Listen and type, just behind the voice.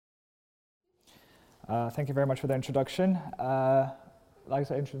Thank you very much for the introduction. Like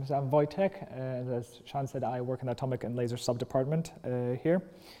I introduced, I'm Wojciech, and as Sean said, I work in the Atomic and Laser Subdepartment here.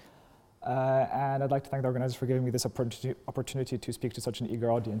 And I'd like to thank the organizers for giving me this opportunity to speak to such an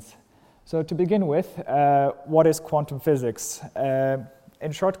eager audience. So to begin with, what is quantum physics?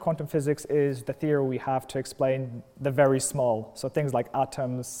 In short, quantum physics is the theory we have to explain the very small. So things like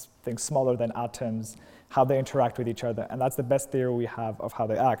atoms, things smaller than atoms, how they interact with each other. And that's the best theory we have of how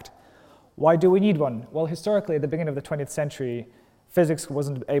they act. Why do we need one? Well, historically, at the beginning of the 20th century, physics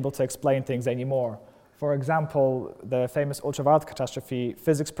wasn't able to explain things anymore. For example, the famous ultraviolet catastrophe,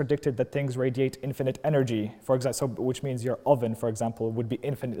 physics predicted that things radiate infinite energy, for example, which means your oven, for example, would be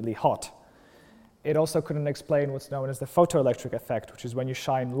infinitely hot. It also couldn't explain what's known as the photoelectric effect, which is when you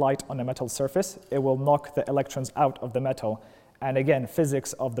shine light on a metal surface, it will knock the electrons out of the metal. And again,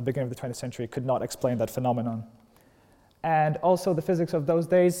 physics of the beginning of the 20th century could not explain that phenomenon. And also the physics of those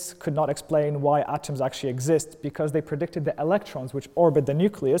days could not explain why atoms actually exist, because they predicted the electrons which orbit the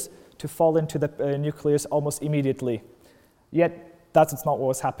nucleus to fall into the nucleus almost immediately. Yet that's not what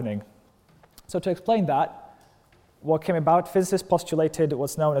was happening. So to explain that, what came about, physicists postulated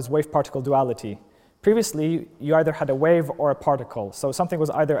what's known as wave-particle duality. Previously, you either had a wave or a particle. So something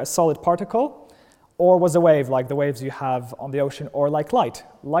was either a solid particle or was a wave, like the waves you have on the ocean, or like light.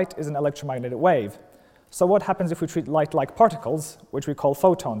 Light is an electromagnetic wave. So what happens if we treat light like particles, which we call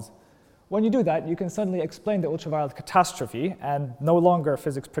photons? When you do that, you can suddenly explain the ultraviolet catastrophe, and no longer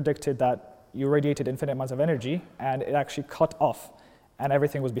physics predicted that you radiated infinite amounts of energy, and it actually cut off, and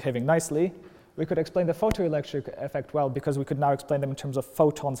everything was behaving nicely. We could explain the photoelectric effect well, because we could now explain them in terms of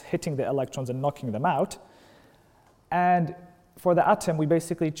photons hitting the electrons and knocking them out. And for the atom, we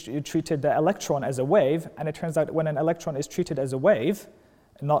basically treated the electron as a wave, and it turns out when an electron is treated as a wave,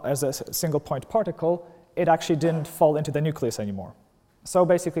 not as a single point particle, it actually didn't fall into the nucleus anymore. So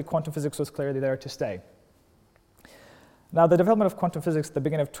basically, quantum physics was clearly there to stay. Now, the development of quantum physics at the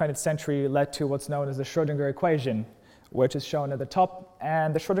beginning of the 20th century led to what's known as the Schrödinger equation, which is shown at the top.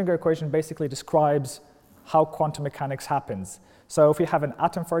 And the Schrödinger equation basically describes how quantum mechanics happens. So if we have an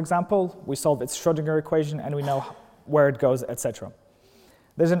atom, for example, we solve its Schrödinger equation, and we know where it goes, etc.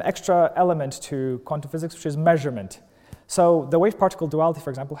 There's an extra element to quantum physics, which is measurement. So the wave-particle duality,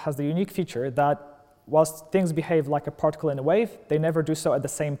 for example, has the unique feature that whilst things behave like a particle in a wave, they never do so at the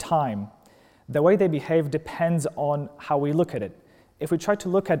same time. The way they behave depends on how we look at it. If we try to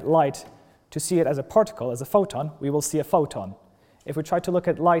look at light to see it as a particle, as a photon, we will see a photon. If we try to look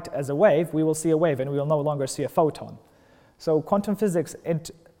at light as a wave, we will see a wave, and we will no longer see a photon. So quantum physics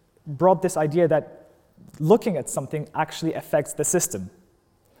brought this idea that looking at something actually affects the system.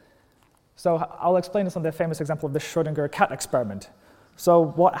 So I'll explain this on the famous example of the Schrödinger cat experiment. So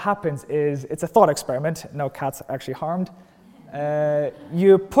what happens is, it's a thought experiment, no cats actually harmed.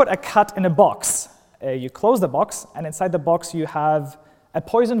 You put a cat in a box, you close the box, and inside the box you have a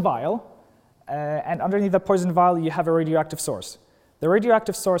poison vial, and underneath the poison vial you have a radioactive source. The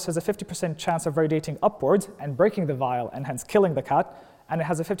radioactive source has a 50% chance of radiating upwards and breaking the vial, and hence killing the cat, and it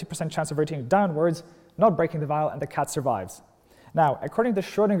has a 50% chance of radiating downwards, not breaking the vial, and the cat survives. Now, according to the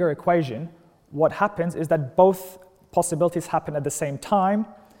Schrödinger equation, what happens is that both possibilities happen at the same time,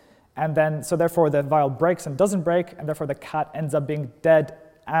 and then, so therefore the vial breaks and doesn't break, and therefore the cat ends up being dead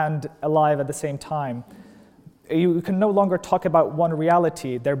and alive at the same time. You can no longer talk about one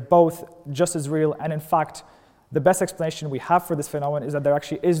reality. They're both just as real, and in fact, the best explanation we have for this phenomenon is that there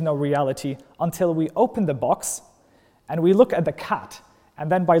actually is no reality until we open the box and we look at the cat. And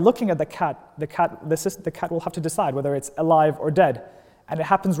then by looking at the cat will have to decide whether it's alive or dead. And it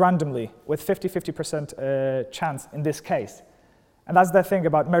happens randomly with 50% chance in this case. And that's the thing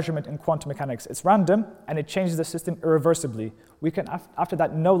about measurement in quantum mechanics. It's random, and it changes the system irreversibly. We can, after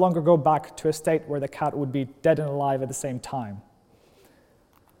that, no longer go back to a state where the cat would be dead and alive at the same time.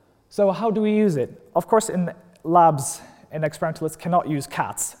 So how do we use it? Of course, in labs, experimentalists cannot use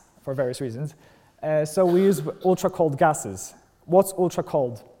cats for various reasons. So we use ultra-cold gases. What's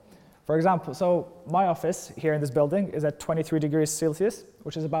ultra-cold? For example, so my office here in this building is at 23 degrees Celsius,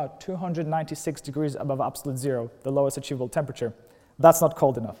 which is about 296 degrees above absolute zero, the lowest achievable temperature. That's not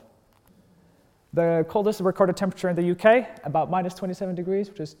cold enough. The coldest recorded temperature in the UK, about minus 27 degrees,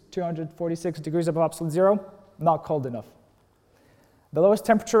 which is 246 degrees above absolute zero, not cold enough. The lowest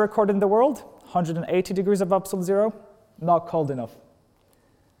temperature recorded in the world, 180 degrees above absolute zero, not cold enough.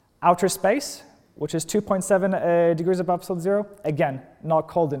 Outer space, which is 2.7 degrees above absolute zero, again, not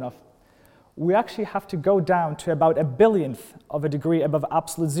cold enough. We actually have to go down to about a billionth of a degree above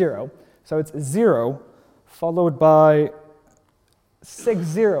absolute zero. So it's 0 followed by 6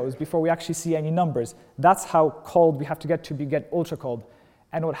 zeros before we actually see any numbers. That's how cold we have to get ultra cold.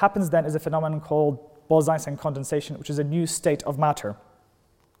 And what happens then is a phenomenon called Bose-Einstein condensation, which is a new state of matter.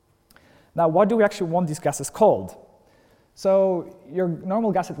 Now, what do we actually want these gases called? So your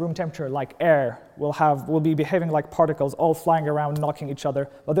normal gas at room temperature, like air, will be behaving like particles, all flying around, knocking each other.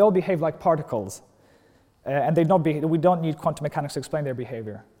 But they all behave like particles. And we don't need quantum mechanics to explain their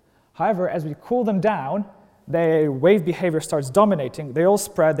behavior. However, as we cool them down, their wave behavior starts dominating. They all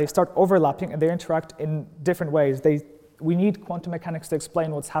spread, they start overlapping, and they interact in different ways. We need quantum mechanics to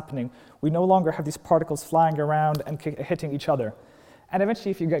explain what's happening. We no longer have these particles flying around and hitting each other. And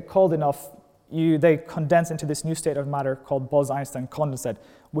eventually, if you get cold enough, they condense into this new state of matter called Bose-Einstein condensate,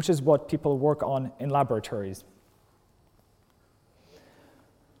 which is what people work on in laboratories.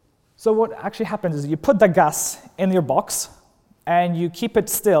 So what actually happens is you put the gas in your box, and you keep it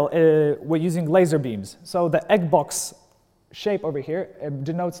still using laser beams. So the egg box shape over here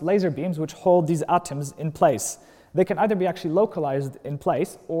denotes laser beams which hold these atoms in place. They can either be actually localized in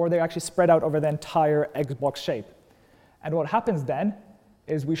place, or they're actually spread out over the entire egg box shape. And what happens then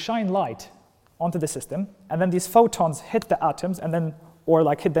is we shine light onto the system, and then these photons hit the atoms,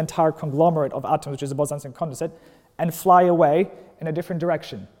 or hit the entire conglomerate of atoms, which is the Bose-Einstein condensate, and fly away in a different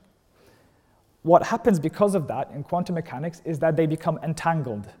direction. What happens because of that in quantum mechanics is that they become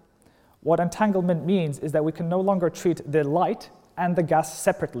entangled. What entanglement means is that we can no longer treat the light and the gas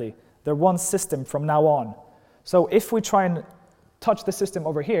separately. They're one system from now on. So if we try and touch the system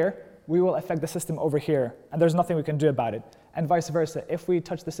over here, we will affect the system over here, and there's nothing we can do about it. And vice versa. If we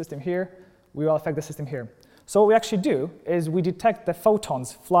touch the system here, we will affect the system here. So what we actually do is we detect the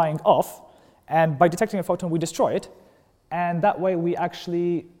photons flying off, and by detecting a photon, we destroy it, and that way we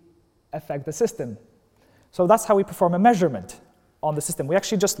actually affect the system. So that's how we perform a measurement on the system. We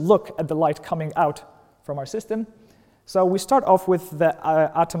actually just look at the light coming out from our system. So we start off with the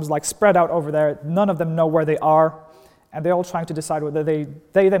atoms spread out over there. None of them know where they are, and they're all trying to decide whether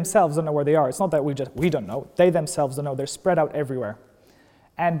they themselves don't know where they are. It's not that we don't know. They themselves don't know. They're spread out everywhere.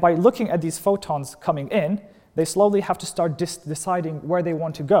 And by looking at these photons coming in, they slowly have to start deciding where they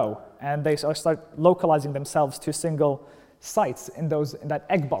want to go, and they start localizing themselves to single sites in that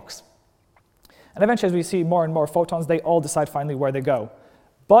egg box. And eventually, as we see more and more photons, they all decide finally where they go.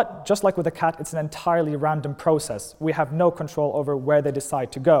 But just like with the cat, it's an entirely random process. We have no control over where they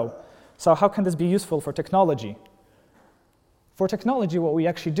decide to go. So how can this be useful for technology? For technology, what we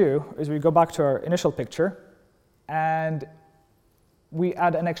actually do is we go back to our initial picture, and we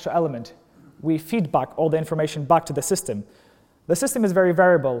add an extra element. We feed back all the information back to the system. The system is very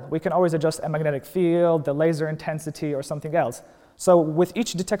variable. We can always adjust a magnetic field, the laser intensity, or something else. So with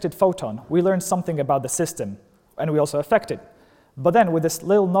each detected photon, we learn something about the system, and we also affect it. But then with this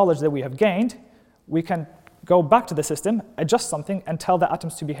little knowledge that we have gained, we can go back to the system, adjust something, and tell the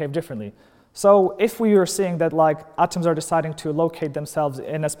atoms to behave differently. So if we are seeing that atoms are deciding to locate themselves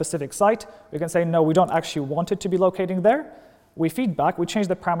in a specific site, we can say, no, we don't actually want it to be locating there. We feed back, we change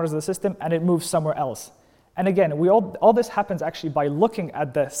the parameters of the system, and it moves somewhere else. And again, all this happens actually by looking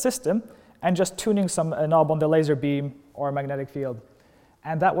at the system and just tuning some knob on the laser beam or magnetic field.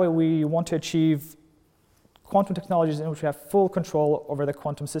 And that way we want to achieve quantum technologies in which we have full control over the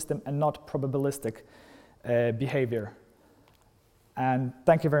quantum system and not probabilistic behavior. And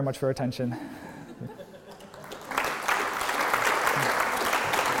thank you very much for your attention.